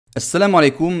Assalamu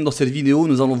alaikum, dans cette vidéo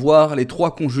nous allons voir les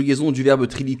trois conjugaisons du verbe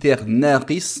trilitaire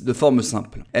naqis de forme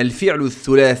simple. الفعل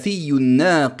الثلاثي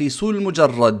الناقص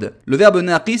المجرد. Le verbe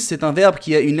naqis c'est un verbe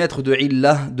qui a une lettre de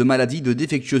illah, de maladie, de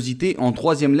défectuosité en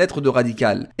troisième lettre de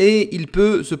radical. Et il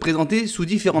peut se présenter sous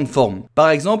différentes formes. Par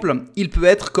exemple, il peut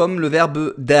être comme le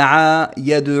verbe da'a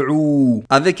yad'u,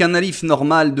 avec un alif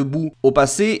normal debout au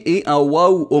passé et un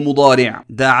waw au mudari'.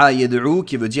 Da'a yad'u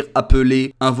qui veut dire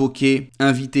appeler, invoquer,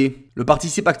 inviter. Le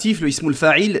participe actif, le ismul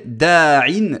fa'il,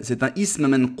 da'in, c'est un ism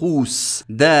manqous.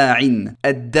 Da'in.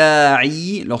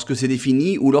 Ad-da'i, lorsque c'est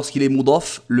défini ou lorsqu'il est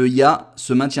mudaf, le ya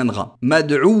se maintiendra.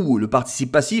 Mad'ou, le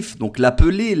participe passif, donc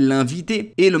l'appeler,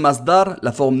 l'inviter. Et le masdar,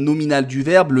 la forme nominale du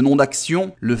verbe, le nom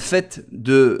d'action, le fait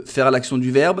de faire l'action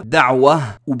du verbe, da'wa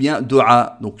ou bien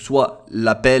do'a, donc soit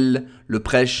l'appel, le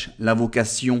prêche,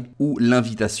 l'invocation ou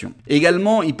l'invitation.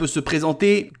 Également, il peut se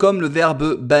présenter comme le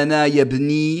verbe bana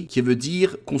yabni, qui veut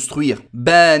dire construire.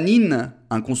 Banin,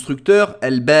 un constructeur,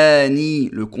 el-bani,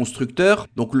 le constructeur.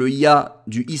 Donc le ya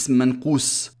du ism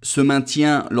manqous se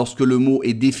maintient lorsque le mot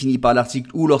est défini par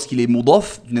l'article ou lorsqu'il est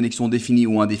mudaf, d'une annexion définie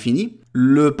ou indéfinie.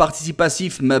 Le participe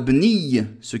passif mabni,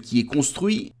 ce qui est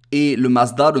construit. Et le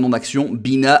masdar, le nom d'action,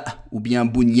 bina ou bien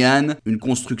bunyan, une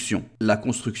construction, la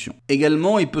construction.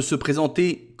 Également, il peut se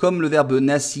présenter comme le verbe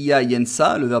nasiya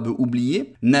yensa, le verbe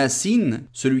oublier. Nasin,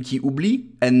 celui qui oublie.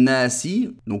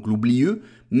 En-nasi, donc l'oublieux.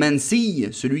 Mansi,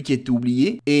 celui qui est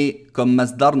oublié. Et comme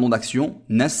masdar, nom d'action,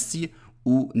 nasi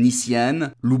ou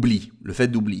nisyan, l'oubli, le fait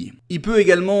d'oublier. Il peut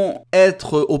également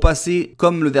être au passé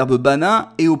comme le verbe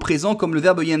bana et au présent comme le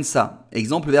verbe yensa.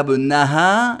 Exemple, le verbe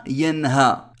naha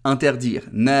yenha. Interdire.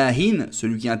 Nahin,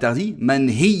 celui qui interdit.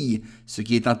 Manhi, ce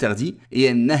qui est interdit.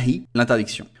 Et nahi,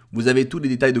 l'interdiction. Vous avez tous les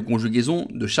détails de conjugaison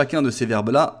de chacun de ces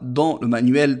verbes-là dans le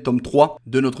manuel tome 3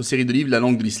 de notre série de livres La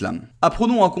langue de l'islam.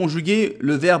 Apprenons à conjuguer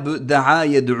le verbe da'a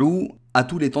yad'u à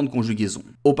tous les temps de conjugaison.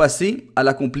 Au passé, à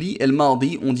l'accompli, el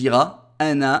mardi, on dira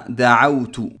ana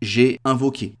da'autu, j'ai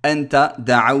invoqué. Anta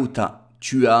da'auta,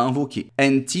 tu as invoqué.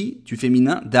 Enti, tu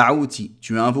féminin, da'auti,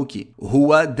 tu as invoqué.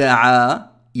 Huwa da'a,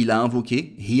 il a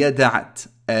invoqué, hiya da'at,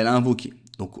 elle a invoqué.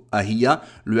 Donc, à hiya,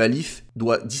 le alif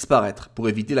doit disparaître pour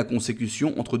éviter la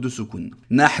consécution entre deux soukoun.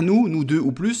 Nahnu, nous deux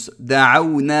ou plus,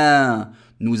 da'auna,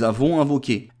 nous avons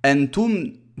invoqué.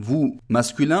 Antum, vous,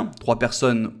 masculin, trois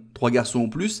personnes, trois garçons ou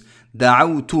plus,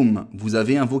 da'autum, vous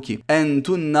avez invoqué.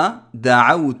 Antunna,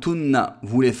 da'autunna,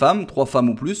 vous les femmes, trois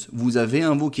femmes ou plus, vous avez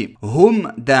invoqué.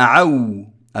 Hum da'aou,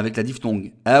 avec la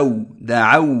diphtongue, aou,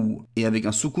 da'aou, et avec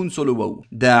un soukoun sur le waou.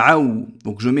 Da'aou,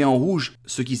 donc je mets en rouge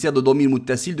ce qui sert de domir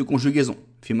muttasil de conjugaison.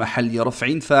 Fi mahalli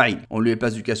raf'in fa'il. On lui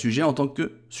place du cas sujet en tant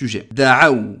que sujet.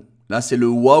 Da'aou, là c'est le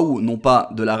waou, non pas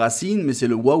de la racine, mais c'est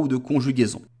le waou de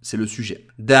conjugaison. C'est le sujet.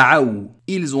 Da'aou,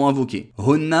 ils ont invoqué.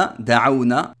 Hunna,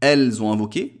 da'aouna, elles ont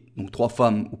invoqué. Donc trois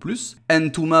femmes ou plus.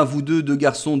 Entuma, vous deux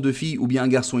garçons, deux filles, ou bien un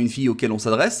garçon et une fille auquel on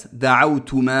s'adresse.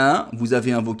 Da'autuma, vous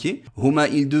avez invoqué. Huma,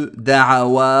 ils deux,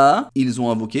 da'awa, ils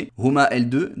ont invoqué. Huma, elles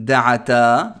deux,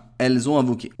 da'ata, elles ont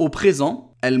invoqué. Au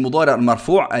présent, el mudari'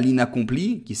 al-marfu' à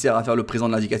l'inaccompli, qui sert à faire le présent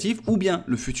de l'indicatif, ou bien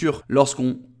le futur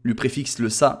lorsqu'on lui préfixe le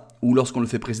sa, ou lorsqu'on le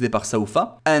fait précéder par sa ou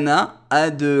fa. Ana,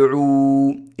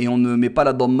 ad'u, et on ne met pas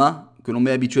la dhamma que l'on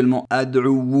met habituellement,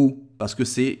 ad'u, parce que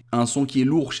c'est un son qui est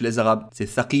lourd chez les Arabes. C'est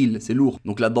thaqil, c'est lourd.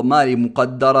 Donc la dhamma, elle est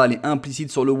muqaddara, elle est implicite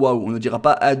sur le waw. On ne dira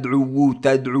pas ad'u,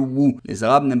 tad'u. Les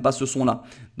Arabes n'aiment pas ce son-là.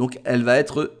 Donc elle va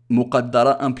être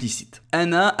muqaddara, implicite.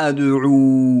 Ana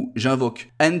ad'u,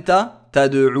 j'invoque. Anta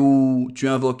tad'u, tu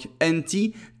invoques.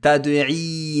 Enti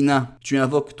tad'ina, tu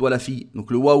invoques, toi la fille.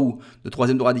 Donc le waw de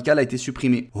troisième de radical a été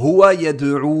supprimé. Huwa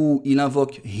yad'u, il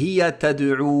invoque. Hiya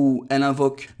tad'u, elle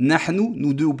invoque. Nahnu,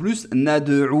 nous deux ou plus,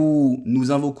 nad'u,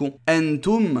 nous invoquons.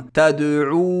 Antum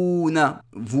tad'una,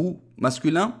 vous,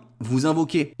 masculin, vous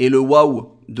invoquez. Et le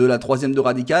waw de la troisième de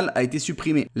radical a été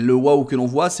supprimé. Le waw que l'on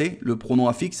voit, c'est le pronom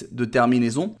affixe de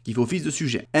terminaison qui fait office de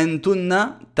sujet.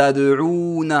 Antunna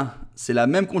tad'una. C'est la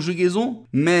même conjugaison,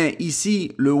 mais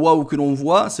ici, le waw que l'on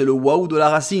voit, c'est le waw de la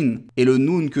racine. Et le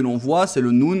nun que l'on voit, c'est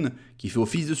le nun qui fait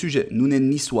office de sujet. Nun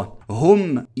en-niswa.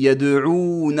 Hum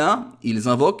yad'una, ils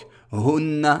invoquent.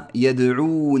 Hunna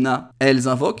yad'una, elles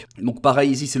invoquent. Donc pareil,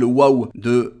 ici, c'est le waw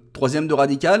de troisième de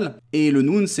radical, et le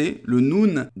nun, c'est le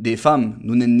nun des femmes,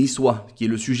 nun en-niswa, qui est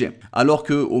le sujet. Alors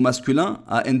qu'au masculin,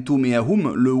 à entum et à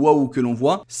hum, le waw que l'on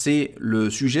voit, c'est le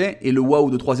sujet, et le waw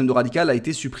de troisième de radical a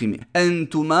été supprimé.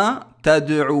 Entuma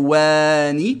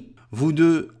tad'uwani, vous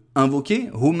deux invoquez.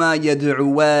 Huma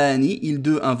yad'uwani, ils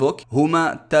deux invoquent.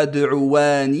 Huma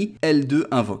tad'uwani, elles deux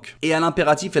invoquent. Et à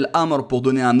l'impératif, el amr pour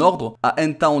donner un ordre, à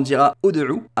enta on dira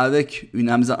ud'u avec une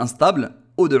hamza instable.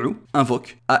 ud'u,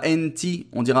 invoque. A enti,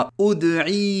 on dira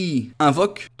ud'i,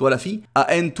 invoque, toi la fille. A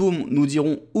entum, nous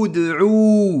dirons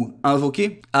ud'u,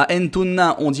 invoquez. A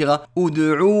entunna, on dira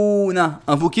ud'una,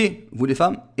 invoquez, vous les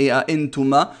femmes. Et à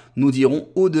entuma, nous dirons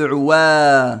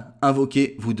ud'uwa,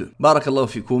 invoquez vous deux. Barakallahu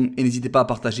fikoum, et n'hésitez pas à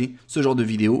partager ce genre de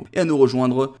vidéos et à nous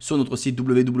rejoindre sur notre site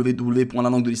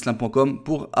www.lalanguedelislam.com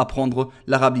pour apprendre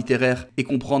l'arabe littéraire et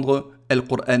comprendre el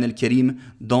Qur'an el Karim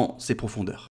dans ses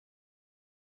profondeurs.